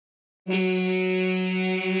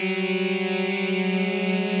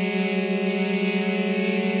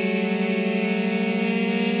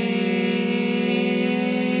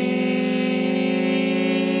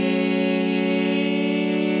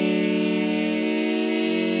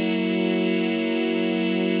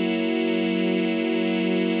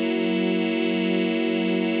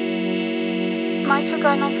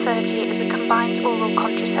Microgynon 30 is a combined oral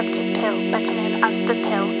contraceptive pill, better known as the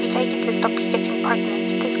pill. You take it to stop you getting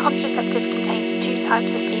pregnant. This contraceptive contains two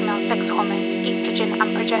types of female sex hormones, estrogen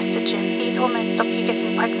and progestogen. These hormones stop you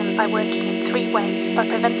getting pregnant by working in three ways: by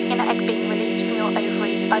preventing an egg being released from your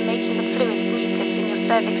ovaries, by making the fluid mucus in your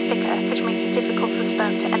cervix thicker, which makes it difficult for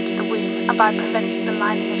sperm to enter the womb, and by preventing the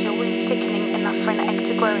lining of your womb thickening enough for an egg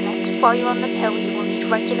to grow in it. While you're on the pill, you will need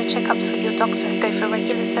regular checkups with your doctor, go for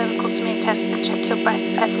regular cervical smear tests, and check your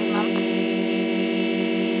breasts every month.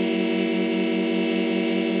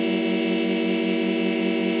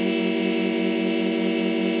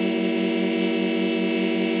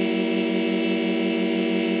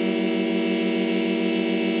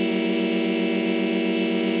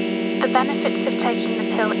 The benefits of taking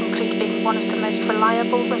the pill include being one of the most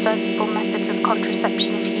reliable, reversible methods of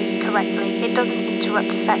contraception if used correctly. It doesn't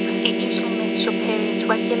interrupt sex. It usually makes your periods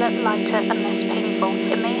regular, lighter, and less painful.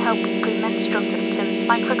 It may help with premenstrual symptoms.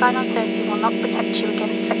 Microgynon 30 will not protect you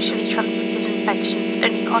against sexually transmitted infections.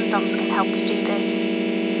 Only condoms can help to do this.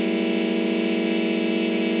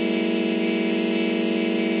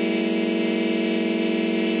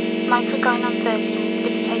 Microgynon 30 needs to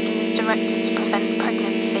be taken as directed to prevent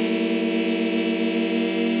pregnancy.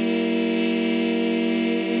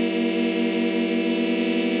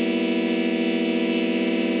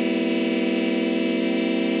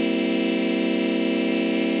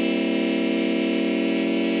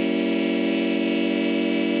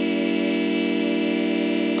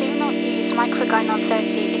 Microgynon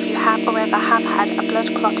 30 if you have or ever have had a blood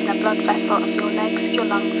clot in a blood vessel of your legs, your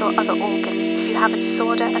lungs or other organs, if you have a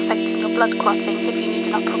disorder affecting your blood clotting, if you need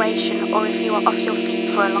an operation, or if you are off your feet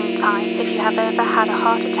for a long time, if you have ever had a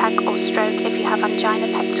heart attack or stroke, if you have angina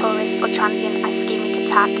pectoris or transient ischemic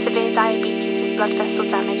attack, severe diabetes with blood vessel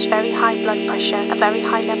damage, very high blood pressure, a very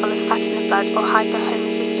high level of fat in the blood or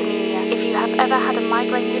hyperhomocystinemia, if you have ever had a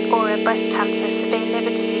migraine with aura, breast cancer, severe liver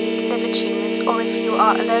disease, liver tumours, or if you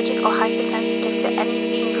are allergic or hypersensitive to any of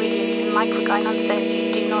the ingredients in Microgynon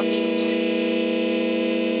 30, do not use.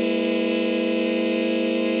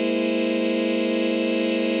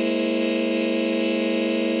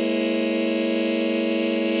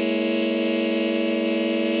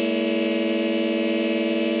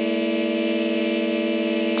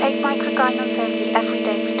 Take Microgynon 30 every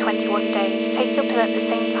day for 21 days. Take your pill at the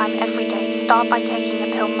same time every day. Start by taking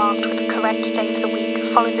the pill marked with the correct day of the week.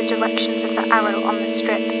 Follow the directions of the arrow on the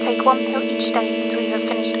strip. Take one pill each day until you have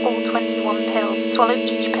finished all 21 pills. Swallow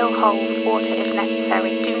each pill whole with water if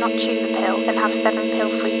necessary. Do not chew the pill and have 7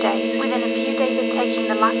 pill-free days. Within a few days of taking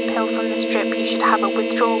the last pill from the strip, you should have a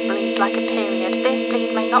withdrawal bleed like a period. This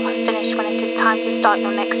bleed may not have finished when it is time to start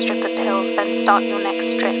your next strip of pills, then start your next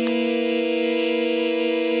strip.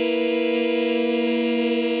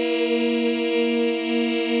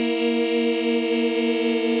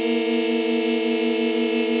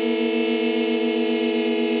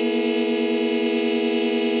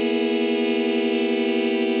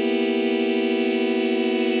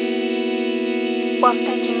 Whilst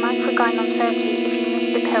taking Microgynon 30, if you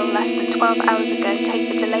missed a pill less than 12 hours ago, take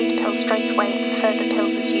the delayed pill straight away and further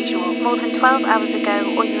pills as usual. More than 12 hours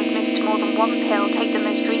ago, or you have missed more than one pill, take the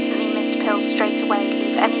most recently missed pills straight away.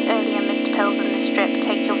 Leave any earlier missed pills in the strip.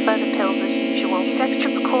 Take your further pills as usual. Use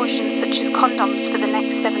extra precautions such as condoms for the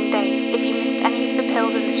next 7 days. If you missed any of the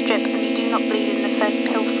pills in the strip and you do not bleed in the first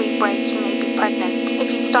pill-free break, you may be pregnant.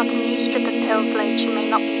 If you start a new strip of pills late, you may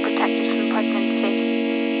not be protected from pregnancy.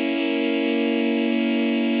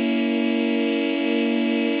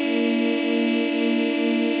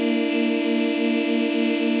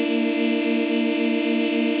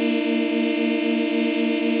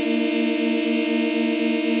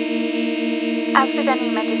 As with any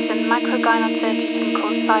medicine, Microgynon 30 can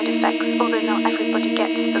cause side effects, although not everybody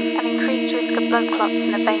gets them. An increased risk of blood clots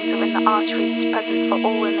in the veins or in the arteries is present for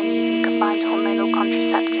all women using combined hormonal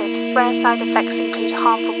contraceptives. Rare side effects include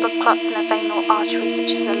harmful blood clots in a vein or artery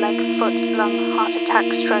such as a leg, foot, lung, heart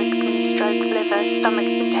attack, stroke, mini-stroke, liver, stomach,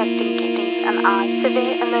 intestine, kidneys and eye.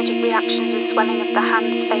 Severe allergic reactions with swelling of the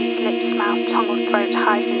hands, face, lips, mouth, tongue or throat,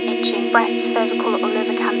 hives and itching, breast, cervical or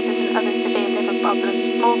liver cancers and other severe liver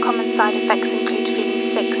problems. More common side effects include feeling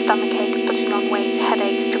sick, stomachache, putting on weight,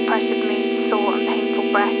 headaches, depressive moods, sore and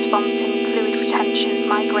painful breasts, vomiting, fluid retention,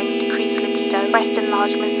 migraine, decreased libido, breast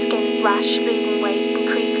enlargement, skin rash, losing weight,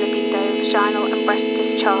 increased libido, vaginal and breast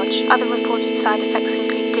discharge. Other reported side effects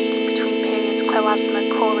include bleeding between periods, cloasma,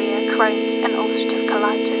 chorea, Crohn's and ulcerative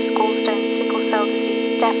colitis, gallstones, sickle cell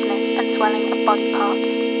disease, deafness and swelling of body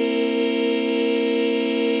parts.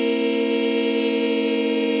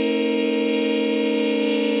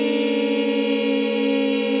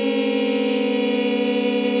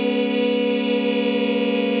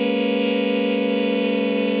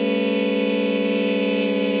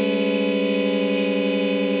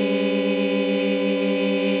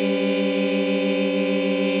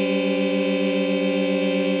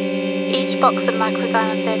 Each box of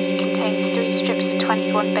Microgynon 30 contains 3 strips of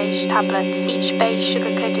 21 beige tablets. Each beige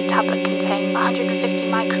sugar-coated tablet contains 150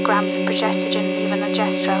 micrograms of progestogen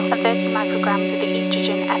levonorgestrel and 30 micrograms of the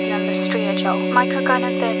estrogen ethanolestradiol.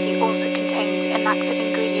 Microgynon 30 also contains inactive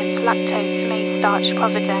ingredients lactose, maize starch,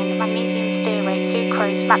 povidone, magnesium stearate,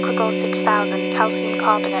 sucrose, macrogol 6000, calcium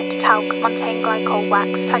carbonate, talc, montane glycol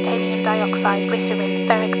wax, titanium dioxide, glycerin,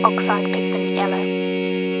 ferric oxide, pigment yellow.